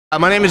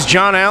My name is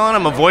John Allen.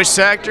 I'm a voice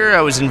actor. I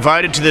was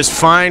invited to this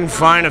fine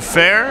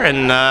affair,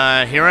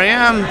 and here I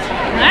am.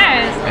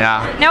 Nice.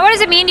 Yeah. Now, what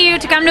does it mean to you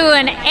to come to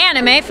an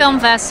anime film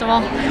festival?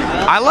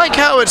 I like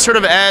how it sort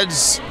of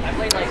adds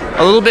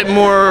a little bit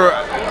more,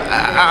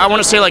 I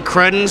want to say like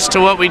credence to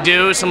what we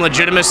do, some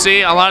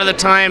legitimacy. A lot of the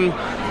time,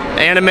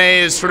 anime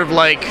is sort of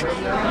like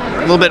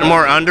a little bit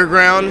more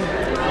underground.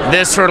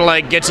 This sort of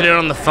like gets it in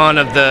on the fun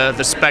of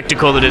the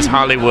spectacle that is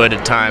Hollywood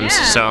at times,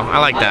 so I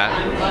like that.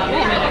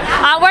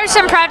 What are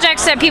some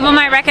projects that people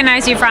might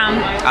recognize you from?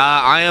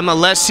 I am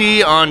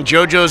Alessi on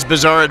JoJo's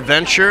Bizarre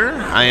Adventure.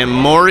 I am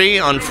Mori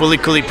on Fully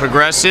Coolly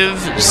Progressive,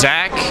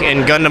 Zack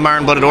in Gundam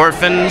Iron Blooded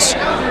Orphans,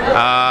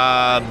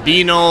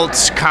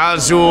 Beanolt,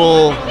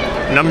 Kazul,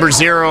 Number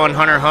Zero on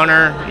Hunter x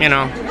Hunter, you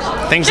know,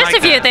 things Just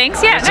like that. Just a few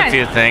things, yeah. Just a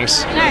few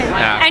things. Nice.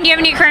 Yeah. And do you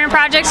have any current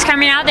projects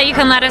coming out that you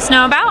can let us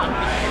know about?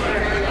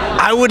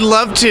 I would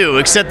love to,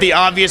 except the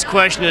obvious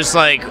question is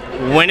like,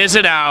 when is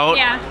it out?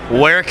 Yeah.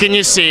 Where can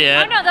you see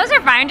it? Oh no, those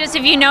are fine, just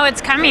if you know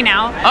it's coming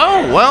out.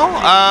 Oh, well,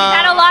 We've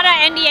had a lot of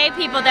NDA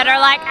people that are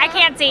like, I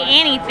can't see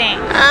anything.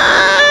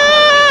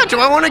 Do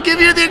I want to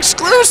give you the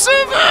exclusive?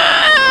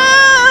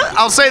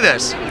 I'll say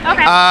this.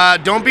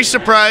 Okay. Don't be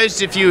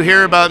surprised if you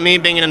hear about me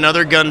being in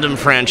another Gundam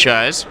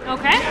franchise.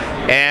 Okay.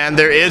 And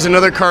there is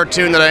another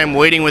cartoon that I am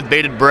waiting with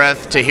bated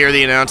breath to hear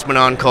the announcement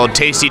on called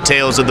Tasty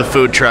Tales of the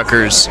Food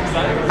Truckers.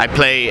 I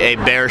play a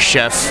bear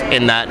chef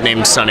in that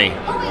named Sunny.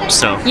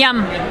 So.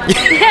 Yum.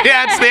 Yeah,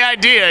 that's the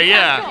idea,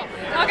 yeah. Cool.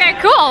 Okay,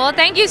 cool. Well,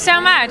 thank you so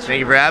much. Thank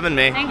you for having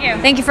me. Thank you.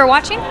 Thank you for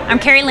watching. I'm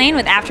Kari Lane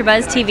with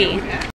AfterBuzz TV.